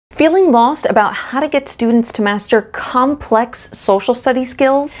Feeling lost about how to get students to master complex social study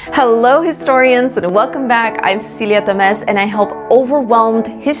skills? Hello historians and welcome back. I'm Cecilia Tamez and I help overwhelmed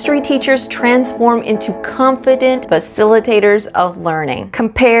history teachers transform into confident facilitators of learning.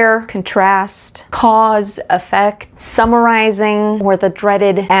 Compare, contrast, cause, effect, summarizing, or the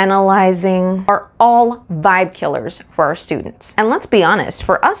dreaded analyzing are all vibe killers for our students. And let's be honest,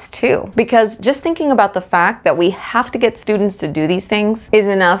 for us too, because just thinking about the fact that we have to get students to do these things is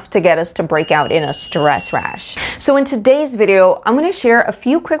enough to get us to break out in a stress rash. So in today's video, I'm going to share a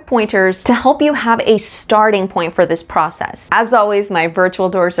few quick pointers to help you have a starting point for this process. As always, my virtual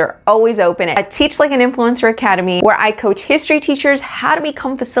doors are always open at Teach Like an Influencer Academy, where I coach history teachers how to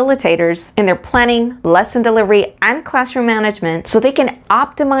become facilitators in their planning, lesson delivery, and classroom management so they can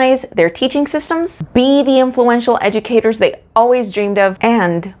optimize their teaching systems, be the influential educators they always dreamed of,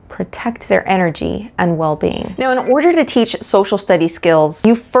 and protect their energy and well-being. Now, in order to teach social studies skills,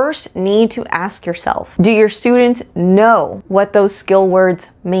 you first need to ask yourself, do your students know what those skill words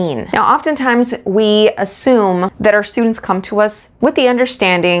mean? Now, oftentimes we assume that our students come to us with the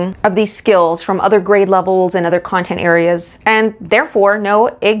understanding of these skills from other grade levels and other content areas, and therefore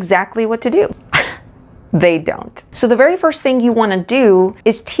know exactly what to do. They don't. So the very first thing you want to do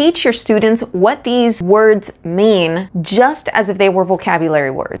is teach your students what these words mean, just as if they were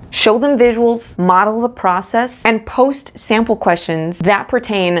vocabulary words. Show them visuals, model the process, and post sample questions that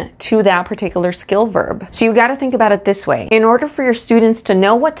pertain to that particular skill verb. So you got to think about it this way. In order for your students to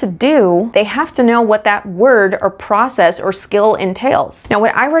know what to do, they have to know what that word or process or skill entails. Now,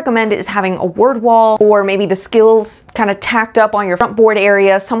 what I recommend is having a word wall, or maybe the skills kind of tacked up on your front board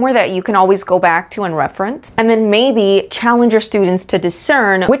area, somewhere that you can always go back to and reference. And then maybe challenge your students to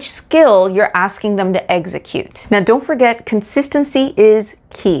discern which skill you're asking them to execute. Now, don't forget, consistency is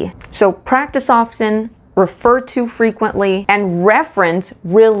key. So practice often, refer to frequently, and reference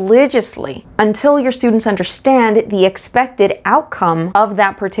religiously until your students understand the expected outcome of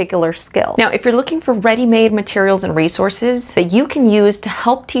that particular skill. Now, if you're looking for ready-made materials and resources that you can use to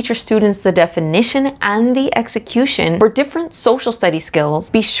help teach your students the definition and the execution for different social studies skills,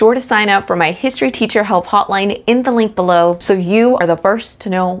 be sure to sign up for my History Teacher Help Hotline in the link below so you are the first to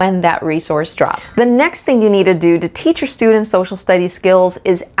know when that resource drops. The next thing you need to do to teach your students social studies skills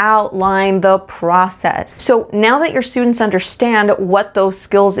is outline the process. So now that your students understand what those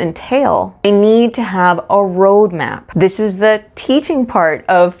skills entail, they need to have a roadmap. This is the teaching part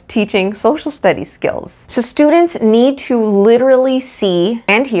of teaching social studies skills. So students need to literally see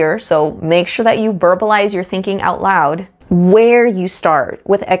and hear, so make sure that you verbalize your thinking out loud, where you start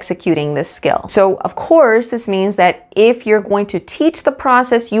with executing this skill. So of course, this means that if you're going to teach the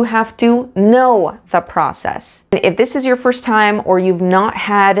process, you have to know the process. And if this is your first time or you've not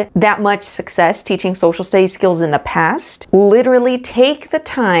had that much success teaching social studies skills in the past, literally take the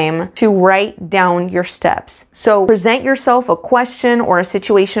time to write down your steps. So present yourself a question or a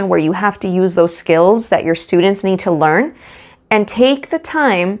situation where you have to use those skills that your students need to learn, and take the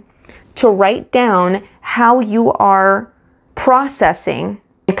time to write down how you are processing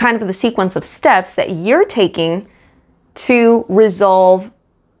and kind of the sequence of steps that you're taking to resolve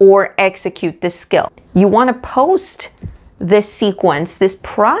or execute this skill. You want to post this sequence, this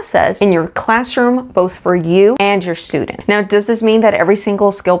process in your classroom, both for you and your student. Now, does this mean that every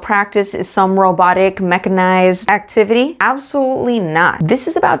single skill practice is some robotic, mechanized activity? Absolutely not. This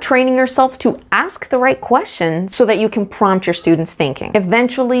is about training yourself to ask the right questions so that you can prompt your students' thinking.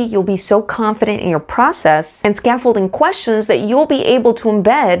 Eventually, you'll be so confident in your process and scaffolding questions that you'll be able to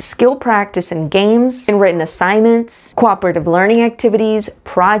embed skill practice in games, in written assignments, cooperative learning activities,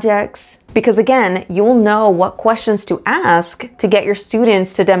 projects, because again, you'll know what questions to ask to get your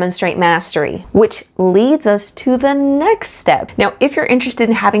students to demonstrate mastery, which leads us to the next step. Now, if you're interested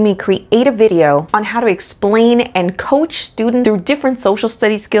in having me create a video on how to explain and coach students through different social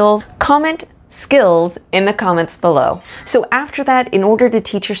studies skills, comment skills in the comments below. So after that, in order to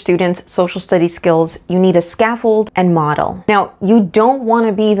teach your students social studies skills, you need a scaffold and model. Now, you don't want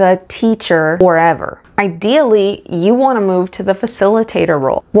to be the teacher forever. Ideally, you want to move to the facilitator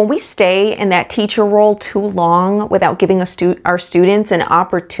role. When we stay in that teacher role too long without giving our students an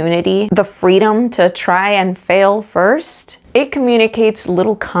opportunity, the freedom to try and fail first, it communicates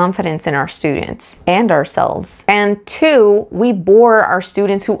little confidence in our students and ourselves. And two, we bore our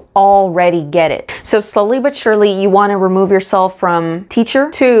students who already get it. So slowly but surely, you want to remove yourself from teacher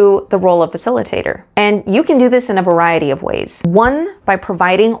to the role of facilitator. And you can do this in a variety of ways. One, by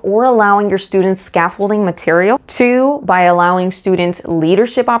providing or allowing your students scaffolding material. Two, by allowing students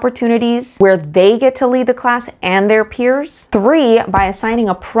leadership opportunities where they get to lead the class and their peers. Three, by assigning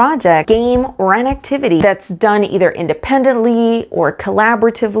a project, game, or an activity that's done either independently independently or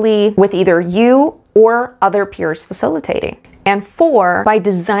collaboratively with either you or other peers facilitating. And 4, by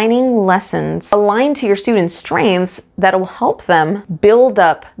designing lessons aligned to your students' strengths that will help them build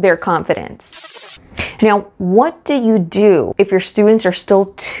up their confidence. Now, what do you do if your students are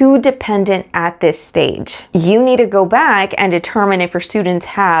still too dependent at this stage? You need to go back and determine if your students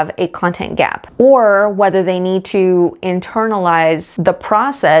have a content gap, or whether they need to internalize the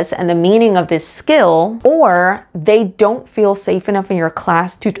process and the meaning of this skill, or they don't feel safe enough in your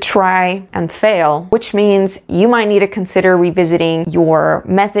class to try and fail, which means you might need to consider revisiting your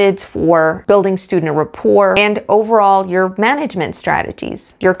methods for building student rapport and overall your management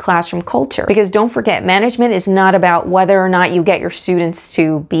strategies, your classroom culture. Because don't forget, management is not about whether or not you get your students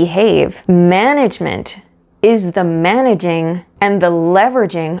to behave. Management is the managing and the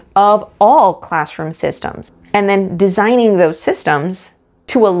leveraging of all classroom systems, and then designing those systems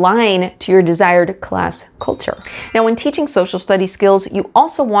to align to your desired class culture. Now, when teaching social studies skills, you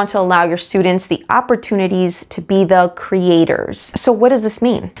also want to allow your students the opportunities to be the creators. So what does this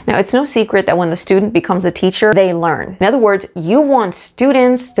mean? Now, it's no secret that when the student becomes a teacher, they learn. In other words, you want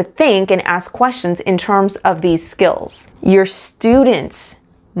students to think and ask questions in terms of these skills. Your students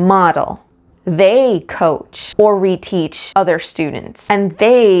model. They coach or reteach other students, and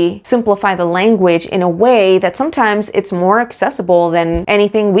they simplify the language in a way that sometimes it's more accessible than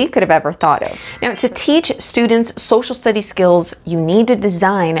anything we could have ever thought of. Now, to teach students social studies skills, you need to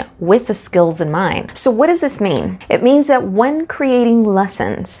design with the skills in mind. So what does this mean? It means that when creating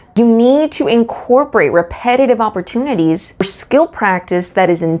lessons, you need to incorporate repetitive opportunities for skill practice that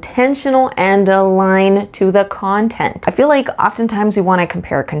is intentional and aligned to the content. I feel like oftentimes we want to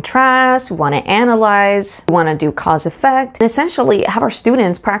compare, contrast, we want to analyze, we want to do cause effect, and essentially have our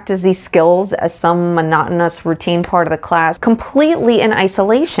students practice these skills as some monotonous routine part of the class completely in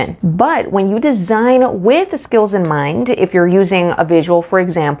isolation. But when you design with the skills in mind, if you're using a visual, for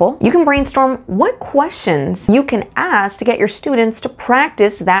example, you can brainstorm what questions you can ask to get your students to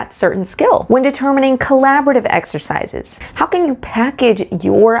practice that certain skill. When determining collaborative exercises, how can you package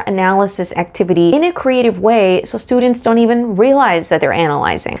your analysis activity in a creative way so students don't even realize that they're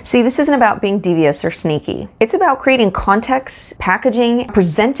analyzing? See, this isn't about being devious or sneaky. It's about creating context, packaging,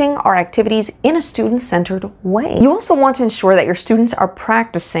 presenting our activities in a student-centered way. You also want to ensure that your students are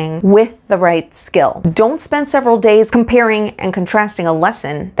practicing with the right skill. Don't spend several days comparing and contrasting a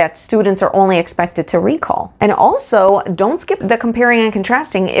lesson that students are only expected to recall. And also, don't skip the comparing and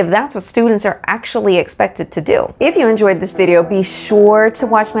contrasting if that's what students are actually expected to do. If you enjoyed this video, be sure to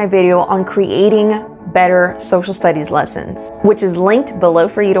watch my video on creating better social studies lessons, which is linked below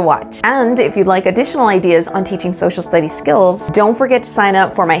for you to watch. And if you'd like additional ideas on teaching social studies skills, don't forget to sign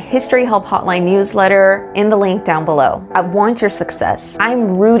up for my History Help Hotline newsletter in the link down below. I want your success. I'm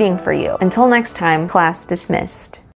rooting for you. Until next time, class dismissed.